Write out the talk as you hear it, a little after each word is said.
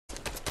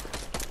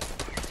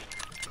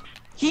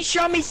He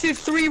shot me through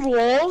 3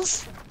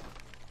 walls.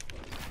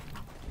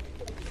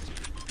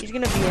 He's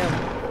gonna be him.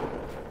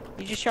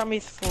 He just shot me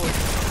through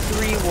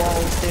 3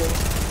 walls, dude.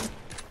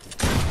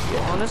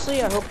 Yeah,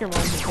 honestly, I hope your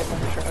mom gets hit by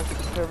the truck.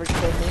 Whoever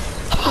killed me.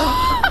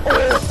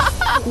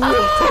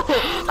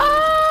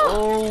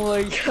 Oh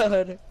my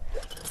god.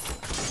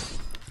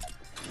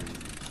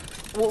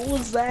 What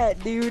was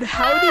that, dude?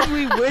 How did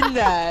we win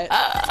that?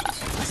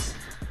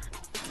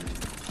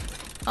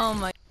 Oh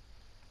my.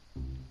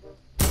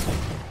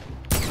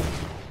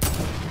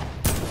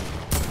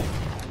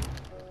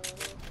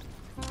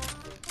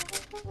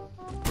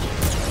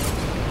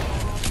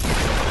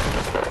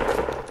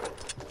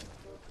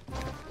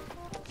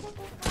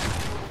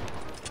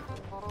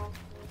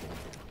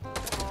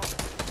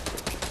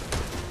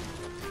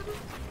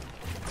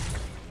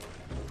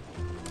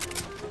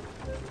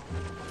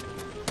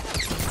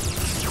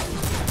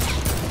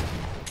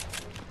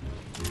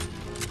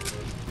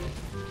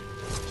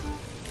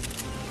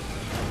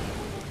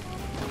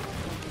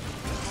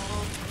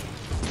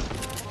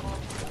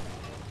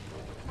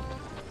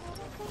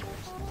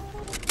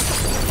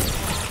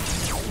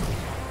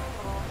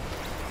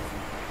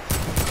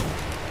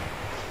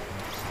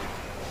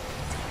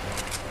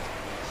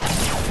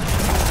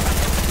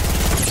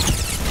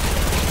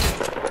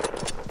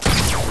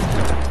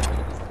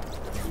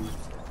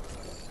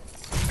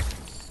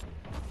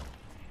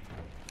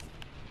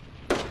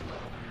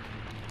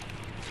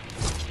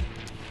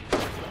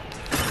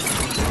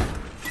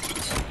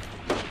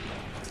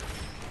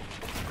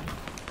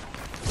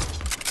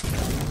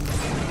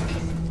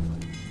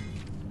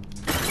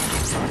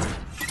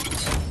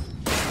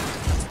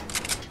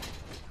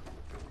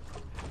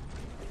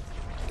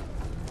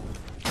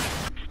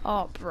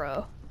 Oh,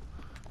 bro.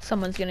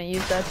 Someone's gonna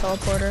use that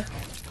teleporter.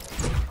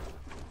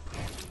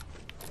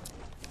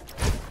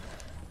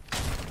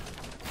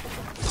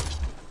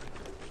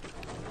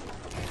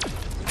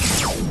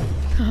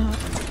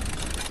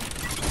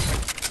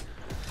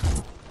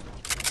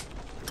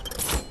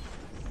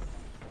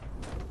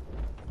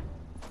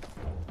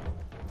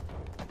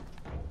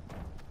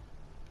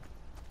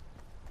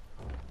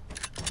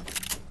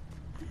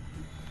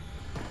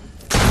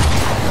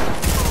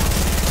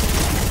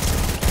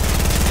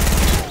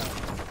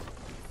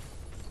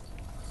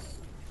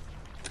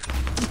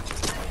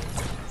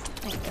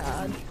 Thank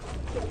God.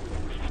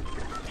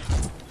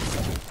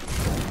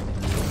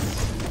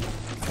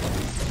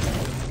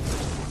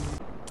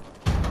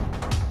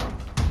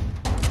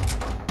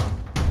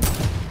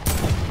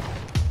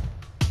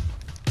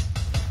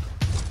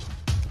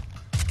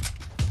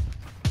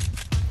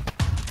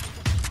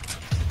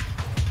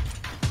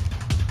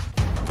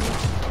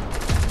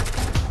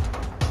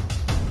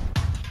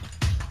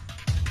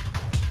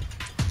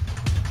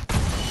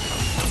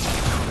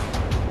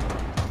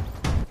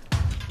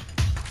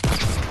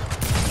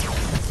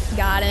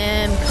 Got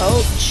him,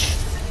 coach.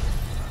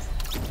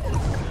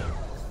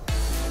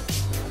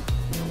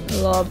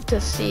 Love to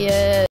see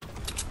it.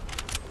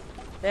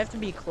 They have to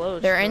be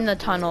close. They're in the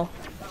tunnel.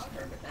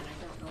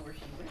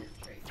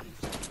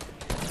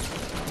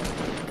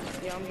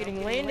 Yeah, I'm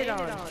getting landed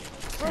on.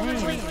 Bro,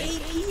 there's like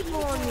 8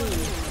 people on me.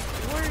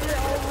 Where did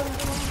all of them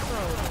come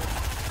from?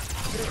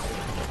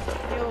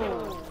 Yo.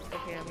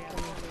 Okay, I'm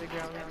coming to the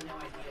ground now.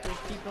 There's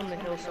people on the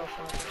hill so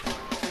far.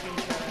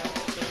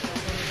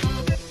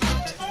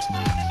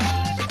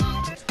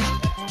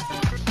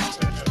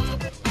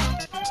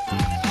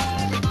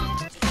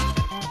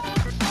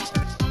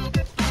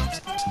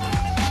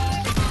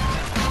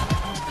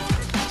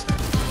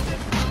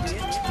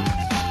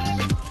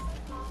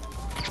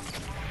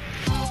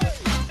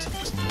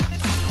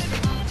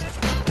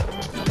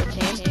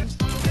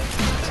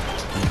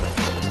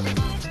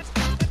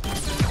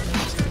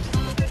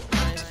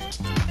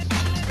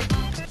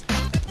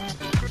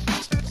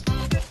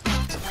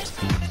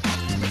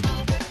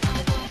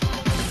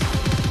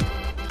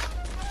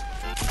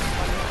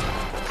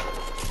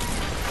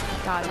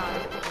 Got him.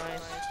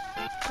 Nice.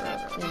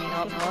 Cleaning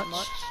up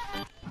much.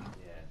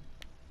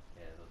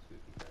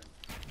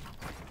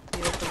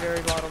 He's at the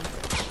very bottom.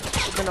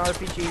 It's an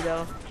RPG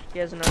though. He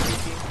has an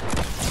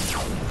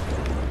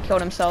RPG.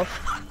 Killed himself.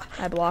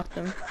 I blocked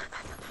him.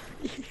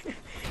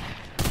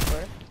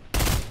 Where?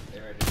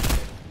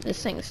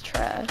 This thing is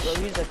trash. Bro,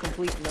 he's a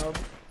complete nub.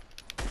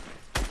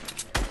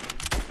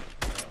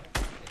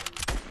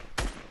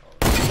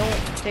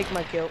 Don't take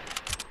my kill.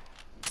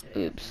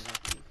 Oops.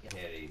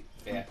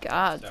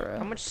 God, bro.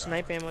 How much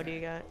snipe ammo do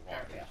you got?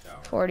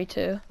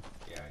 42.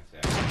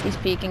 He's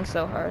peeking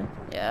so hard.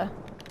 Yeah.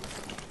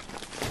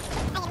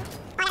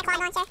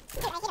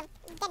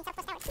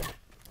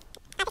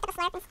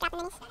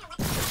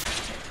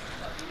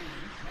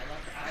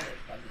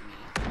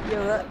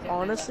 Yo, that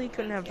honestly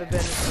couldn't have been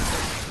as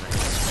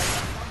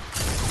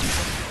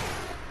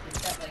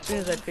soon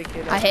as I picked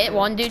it up. I hit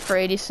one dude for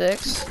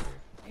 86.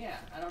 Yeah,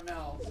 I don't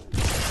know.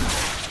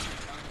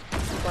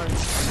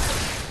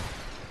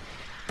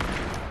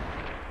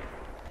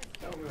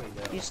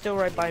 He's still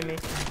right by me.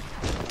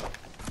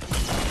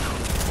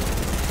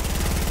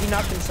 He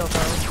knocked himself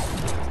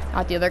out.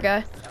 Not the other guy.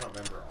 I don't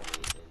remember all the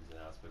ins and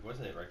outs, but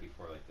wasn't it right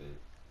before like the?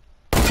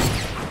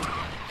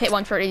 Hit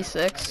one for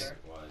 86. There it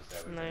was.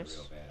 That was Nice. a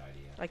real bad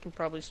idea. I can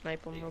probably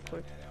snipe him real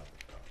quick.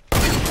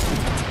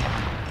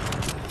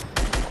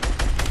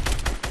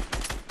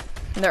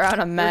 They're out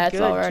of mats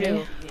good, already.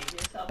 too.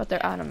 But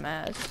they're out of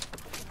mats.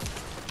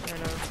 I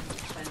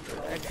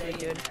know. They're actually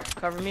good.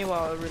 Cover me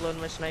while I reload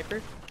my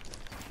sniper.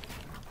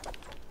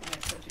 I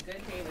had such a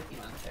good day with you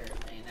on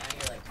Thursday, and now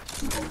you're like,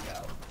 let's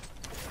go.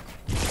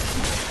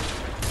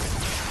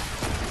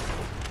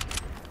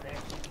 They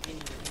actually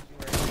continue to think you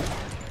were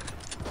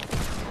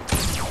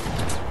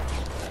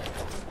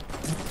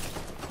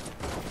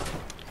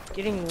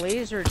Getting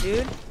laser,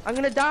 dude. I'm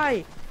gonna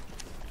die.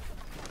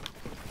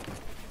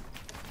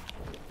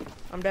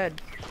 I'm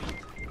dead.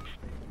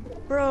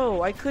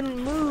 Bro, I couldn't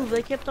move.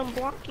 They kept on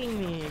blocking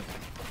me.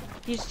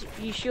 He's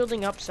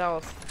shielding up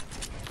south.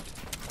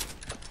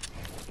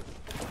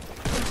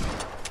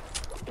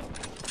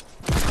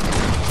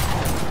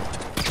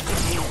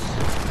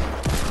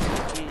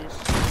 Jeez.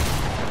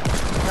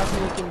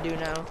 Nothing we can do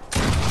now.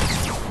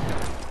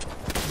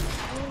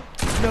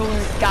 No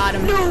way. Got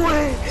him. No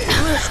way!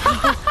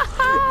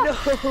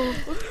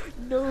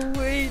 No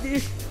way,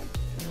 dude.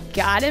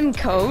 Got him,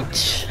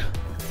 coach.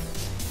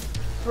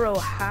 Bro,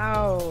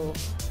 how?